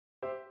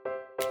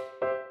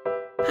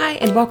Hi,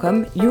 and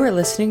welcome. You are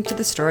listening to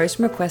the Stories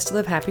from a Quest to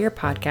Live Happier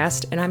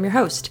podcast, and I'm your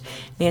host,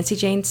 Nancy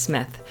Jane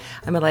Smith.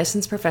 I'm a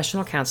licensed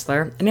professional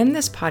counselor, and in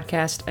this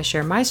podcast, I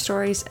share my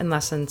stories and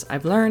lessons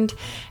I've learned,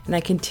 and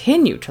I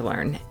continue to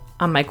learn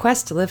on my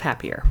quest to live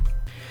happier.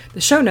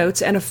 The show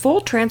notes and a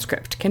full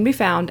transcript can be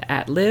found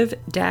at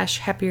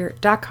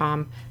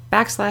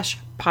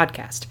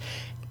live-happier.com/podcast.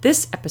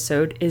 This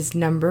episode is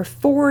number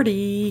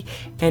 40,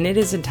 and it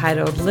is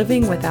entitled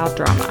Living Without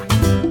Drama.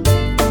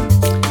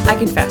 I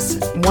confess,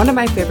 one of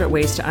my favorite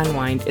ways to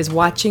unwind is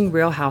watching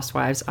Real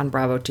Housewives on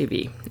Bravo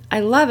TV. I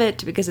love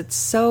it because it's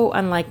so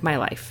unlike my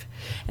life.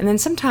 And then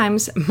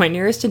sometimes my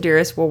nearest and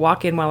dearest will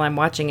walk in while I'm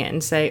watching it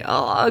and say,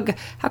 "Ugh,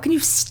 how can you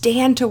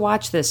stand to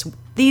watch this?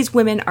 These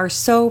women are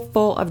so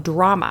full of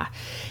drama."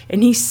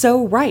 And he's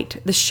so right.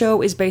 The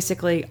show is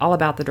basically all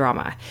about the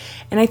drama.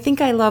 And I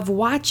think I love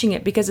watching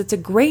it because it's a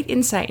great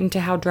insight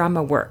into how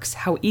drama works,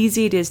 how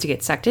easy it is to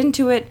get sucked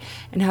into it,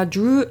 and how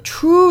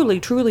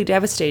truly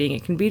devastating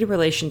it can be to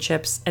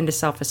relationships and to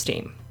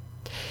self-esteem.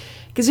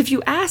 Because if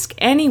you ask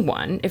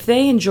anyone if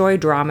they enjoy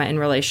drama in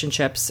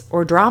relationships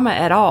or drama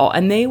at all,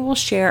 and they will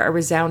share a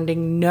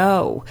resounding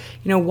no.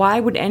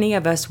 Why would any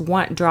of us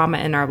want drama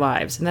in our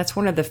lives? And that's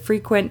one of the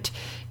frequent,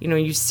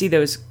 you see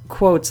those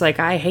quotes like,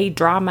 "I hate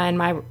drama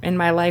in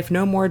my life,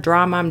 no more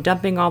drama, I'm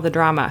dumping all the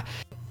drama."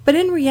 But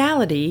in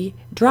reality,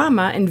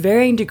 drama in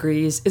varying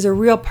degrees is a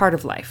real part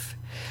of life.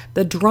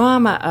 The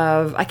drama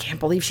of, "I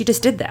can't believe she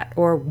just did that,"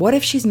 or "What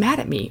if she's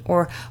mad at me?"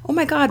 or "Oh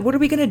my God, what are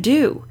we going to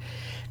do?"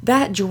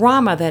 That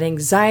drama, that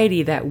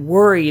anxiety, that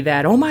worry,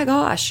 that, "oh my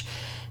gosh,"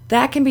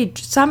 that can be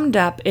summed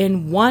up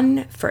in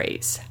one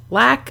phrase: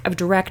 lack of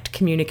direct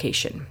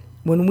communication.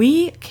 When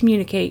we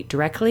communicate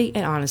directly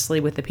and honestly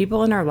with the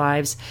people in our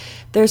lives,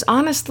 there's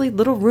honestly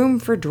little room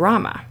for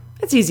drama.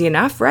 It's easy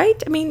enough,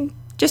 right?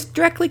 Just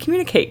directly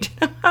communicate.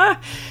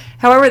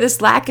 However, this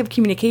lack of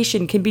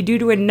communication can be due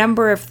to a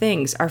number of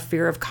things: our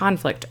fear of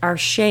conflict, our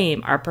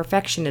shame, our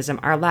perfectionism,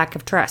 our lack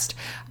of trust,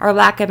 our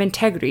lack of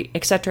integrity,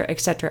 etc.,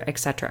 etc.,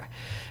 etc.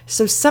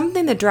 So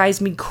something that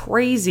drives me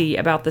crazy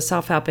about the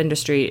self-help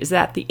industry is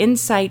that the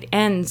insight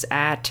ends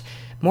at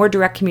more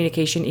direct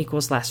communication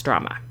equals less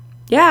drama.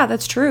 Yeah,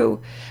 that's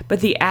true. But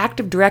the act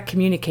of direct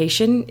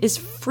communication is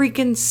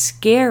freaking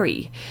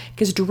scary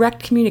because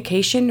direct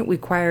communication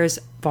requires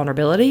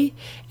vulnerability.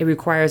 It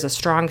requires a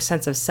strong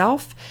sense of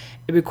self.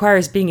 It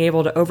requires being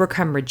able to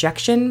overcome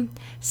rejection,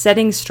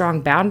 setting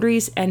strong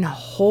boundaries, and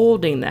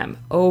holding them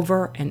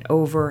over and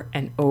over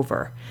and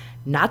over.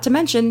 Not to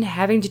mention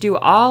having to do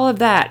all of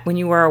that when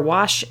you are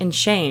awash in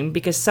shame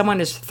because someone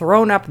has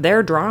thrown up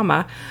their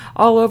drama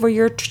all over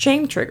your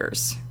shame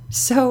triggers.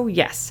 So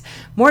yes,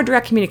 more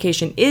direct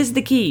communication is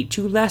the key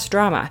to less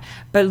drama,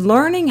 but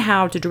learning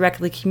how to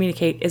directly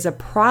communicate is a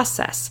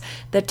process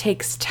that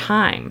takes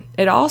time.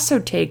 It also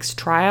takes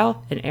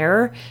trial and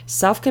error,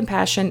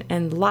 self-compassion,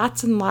 and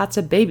lots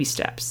of baby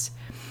steps.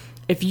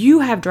 If you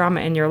have drama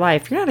in your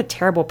life, you're not a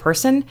terrible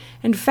person.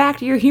 In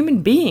fact, you're a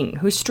human being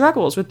who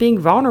struggles with being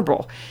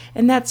vulnerable,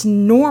 and that's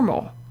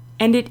normal.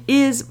 And it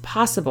is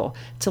possible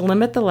to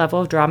limit the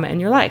level of drama in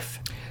your life.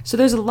 So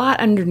there's a lot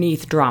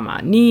underneath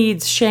drama: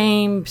 needs,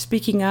 shame,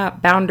 speaking up,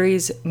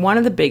 boundaries. One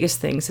of the biggest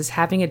things is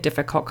having a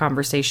difficult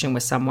conversation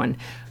with someone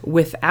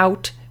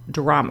without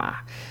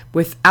drama,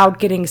 without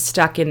getting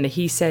stuck in the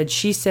he said,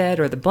 she said,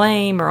 or the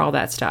blame, or all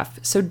that stuff.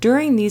 So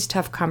during these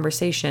tough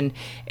conversations,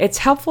 it's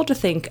helpful to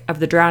think of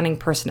the drowning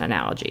person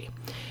analogy.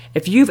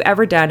 If you've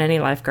ever done any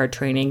lifeguard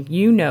training,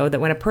 you know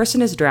that when a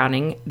person is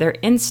drowning, their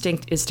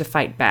instinct is to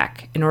fight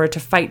back in order to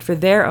fight for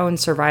their own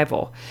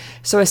survival.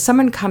 So as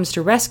someone comes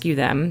to rescue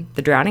them,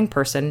 the drowning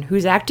person,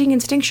 who's acting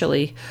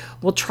instinctually,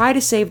 will try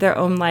to save their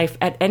own life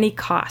at any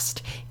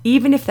cost,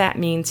 even if that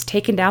means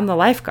taking down the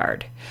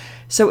lifeguard.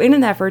 So in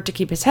an effort to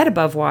keep his head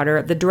above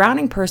water, the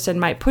drowning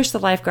person might push the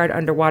lifeguard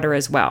underwater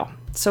as well.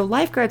 So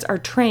lifeguards are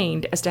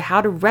trained as to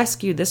how to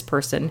rescue this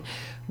person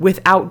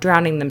without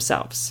drowning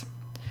themselves.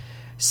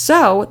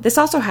 So this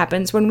also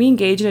happens when we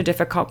engage in a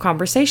difficult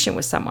conversation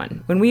with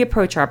someone. When we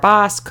approach our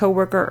boss,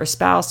 coworker, or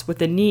spouse with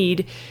the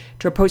need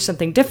to approach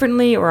something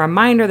differently or a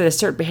reminder that a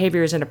certain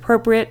behavior is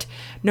inappropriate,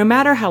 no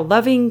matter how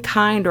loving,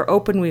 kind, or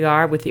open we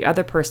are with the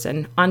other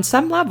person, on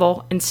some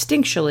level,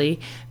 instinctually,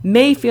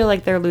 may feel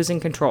like they're losing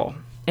control.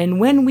 And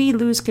when we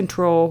lose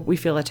control, we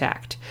feel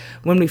attacked.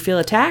 When we feel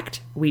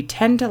attacked, we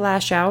tend to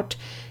lash out,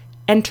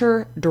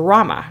 enter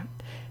drama.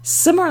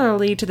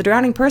 Similarly to the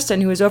drowning person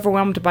who is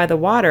overwhelmed by the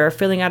water,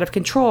 feeling out of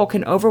control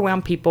can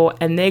overwhelm people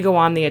and they go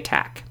on the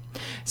attack.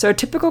 So a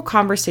typical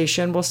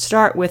conversation will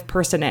start with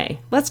person A.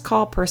 Let's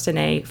call person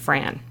A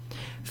Fran.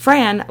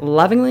 Fran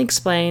lovingly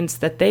explains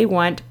that they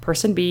want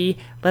person B,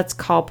 let's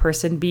call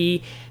person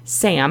B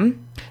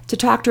Sam, to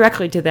talk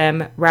directly to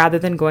them rather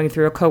than going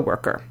through a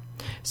coworker.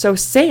 So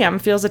Sam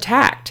feels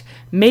attacked.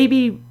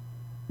 Maybe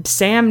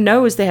Sam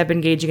knows they have been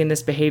engaging in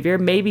this behavior.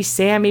 Maybe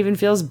Sam even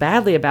feels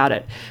badly about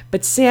it.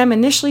 But Sam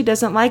initially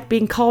doesn't like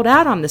being called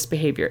out on this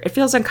behavior. It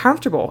feels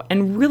uncomfortable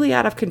and really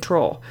out of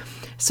control.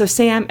 So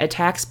Sam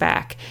attacks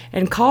back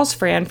and calls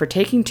Fran for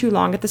taking too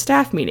long at the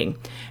staff meeting.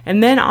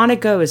 And then on it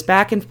goes,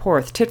 back and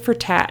forth, tit for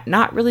tat,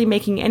 not really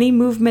making any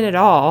movement at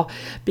all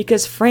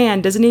because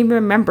Fran doesn't even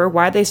remember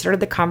why they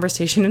started the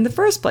conversation in the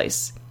first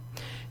place.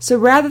 So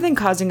rather than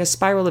causing a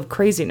spiral of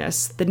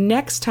craziness, the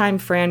next time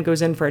Fran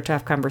goes in for a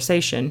tough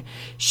conversation,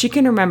 she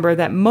can remember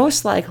that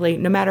most likely,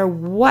 no matter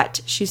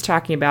what she's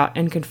talking about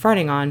and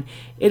confronting on,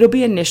 it'll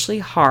be initially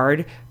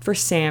hard for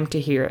Sam to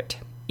hear it.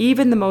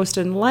 Even the most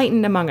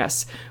enlightened among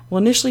us will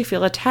initially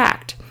feel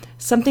attacked.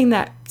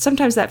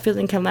 Sometimes that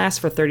feeling can last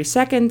for 30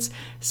 seconds,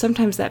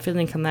 sometimes that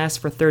feeling can last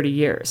for 30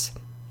 years.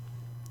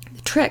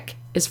 The trick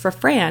is for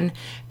Fran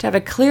to have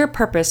a clear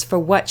purpose for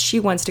what she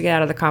wants to get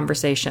out of the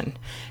conversation.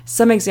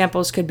 Some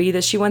examples could be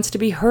that she wants to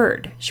be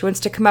heard, she wants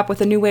to come up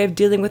with a new way of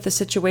dealing with the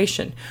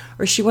situation,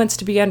 or she wants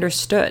to be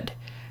understood.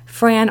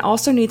 Fran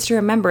also needs to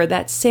remember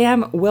that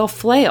Sam will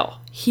flail.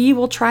 He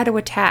will try to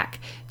attack,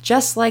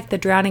 just like the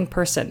drowning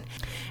person.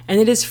 And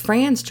it is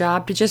Fran's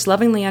job to just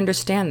lovingly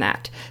understand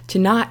that, to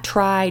not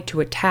try to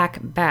attack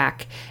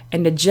back,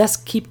 and to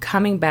just keep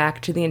coming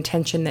back to the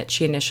intention that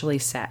she initially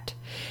set.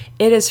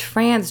 It is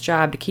Fran's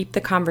job to keep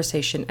the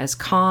conversation as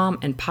calm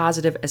and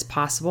positive as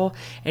possible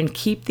and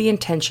keep the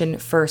intention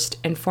first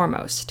and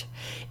foremost.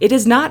 It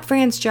is not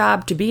Fran's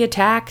job to be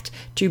attacked,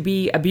 to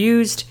be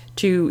abused,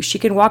 she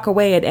can walk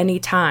away at any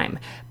time.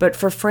 But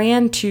for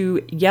Fran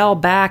to yell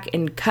back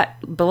and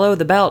cut below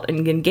the belt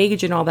and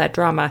engage in all that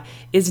drama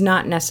is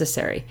not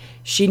necessary.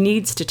 She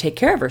needs to take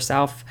care of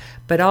herself,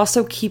 but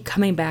also keep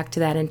coming back to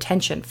that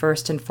intention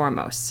first and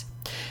foremost.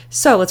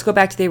 So let's go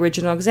back to the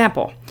original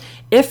example.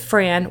 If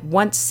Fran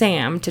wants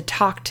Sam to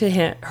talk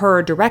to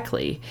her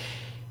directly,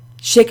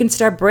 she can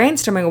start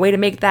brainstorming a way to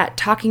make that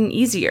talking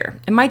easier.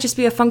 It might just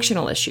be a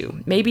functional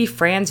issue. Maybe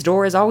Fran's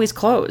door is always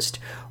closed.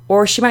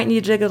 Or she might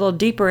need to dig a little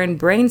deeper and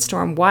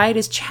brainstorm why it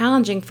is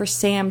challenging for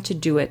Sam to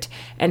do it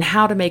and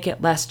how to make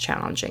it less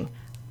challenging.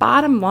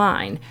 Bottom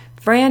line,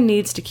 Fran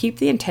needs to keep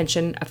the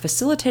intention of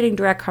facilitating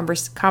direct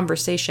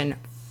conversation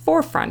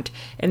forefront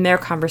in their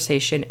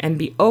conversation and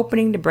be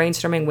opening to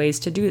brainstorming ways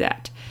to do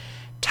that.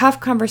 Tough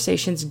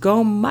conversations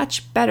go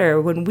much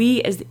better when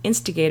we as the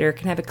instigator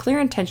can have a clear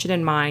intention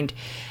in mind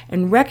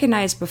and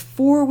recognize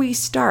before we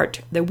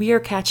start that we are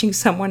catching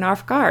someone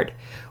off guard.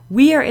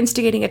 We are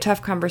instigating a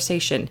tough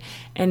conversation,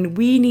 and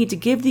we need to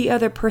give the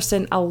other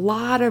person a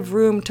lot of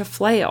room to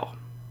flail.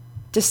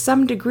 To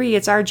some degree,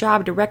 it's our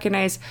job to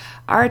recognize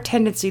our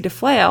tendency to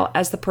flail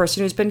as the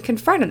person who's been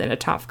confronted in a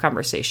tough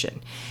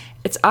conversation.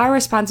 It's our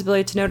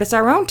responsibility to notice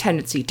our own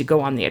tendency to go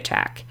on the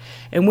attack.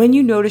 And when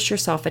you notice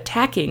yourself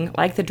attacking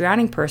like the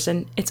drowning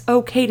person, it's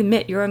okay to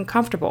admit you're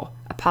uncomfortable,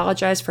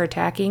 apologize for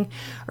attacking,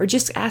 or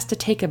just ask to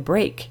take a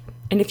break.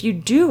 And if you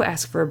do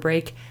ask for a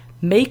break,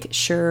 make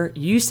sure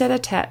you set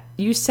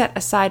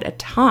aside a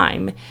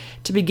time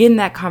to begin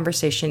that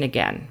conversation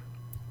again.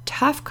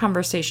 Tough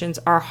conversations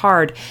are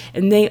hard,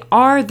 and they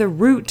are the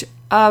root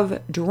of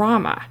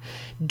drama.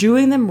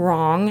 Doing them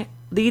wrong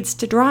leads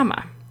to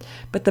drama.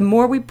 But the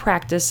more we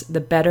practice, the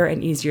better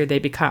and easier they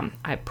become.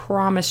 I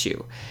promise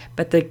you.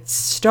 But they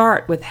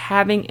start with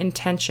having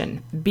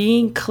intention,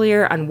 being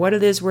clear on what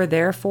it is we're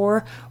there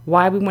for,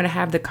 why we want to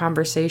have the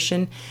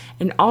conversation,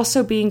 and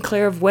also being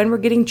clear of when we're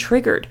getting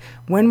triggered,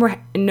 when we're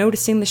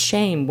noticing the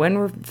shame, when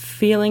we're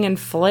feeling and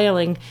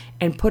flailing,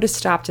 and put a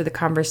stop to the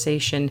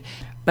conversation,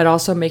 but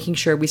also making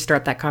sure we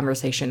start that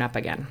conversation up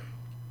again.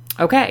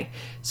 Okay,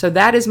 so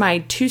that is my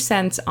 2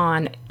 cents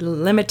on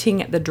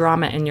limiting the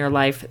drama in your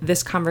life.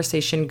 This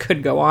conversation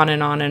could go on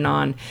and on and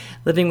on.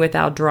 Living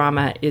without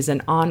drama is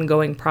an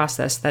ongoing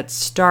process that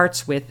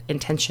starts with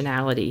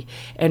intentionality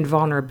and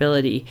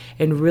vulnerability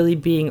and really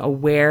being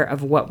aware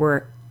of what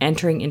we're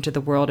entering into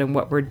the world and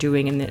what we're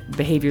doing and the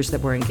behaviors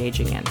that we're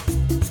engaging in.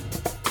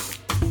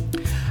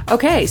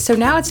 Okay, so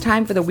now it's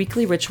time for the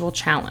weekly ritual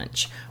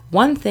challenge.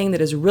 One thing that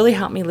has really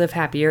helped me live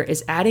happier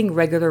is adding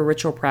regular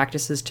ritual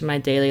practices to my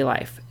daily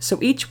life. So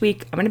each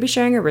week, I'm going to be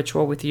sharing a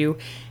ritual with you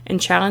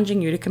and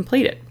challenging you to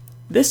complete it.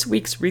 This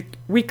week's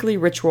weekly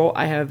ritual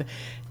I have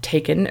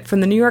taken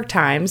from the New York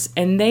Times,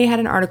 and they had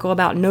an article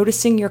about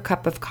noticing your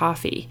cup of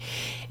coffee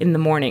in the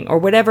morning, or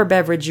whatever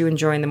beverage you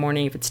enjoy in the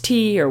morning, if it's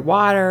tea or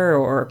water,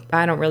 or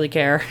I don't really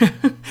care.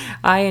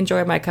 I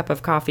enjoy my cup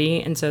of coffee,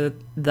 and so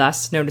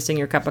thus noticing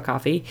your cup of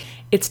coffee.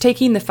 It's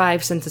taking the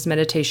 5 senses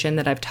meditation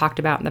that I've talked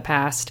about in the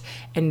past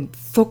and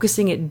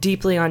focusing it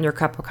deeply on your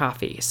cup of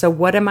coffee. So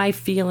what am I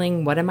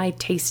feeling? What am I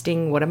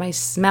tasting? What am I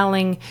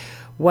smelling?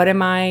 What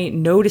am I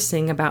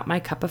noticing about my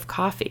cup of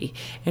coffee?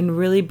 And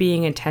really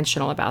being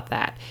intentional about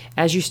that.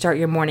 As you start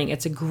your morning,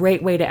 it's a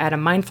great way to add a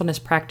mindfulness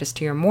practice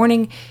to your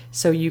morning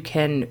so you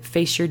can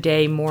face your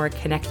day more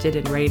connected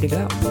and ready to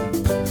go.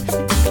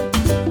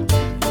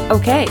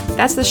 Okay,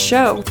 that's the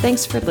show.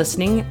 Thanks for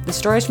listening. The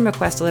Stories from a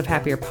Quest to Live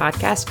Happier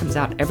podcast comes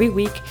out every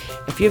week.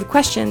 If you have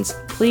questions,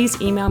 please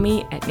email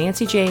me at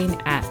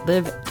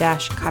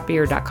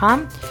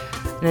nancyjane@live-happier.com.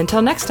 And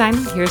until next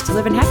time, here's to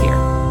living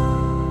happier.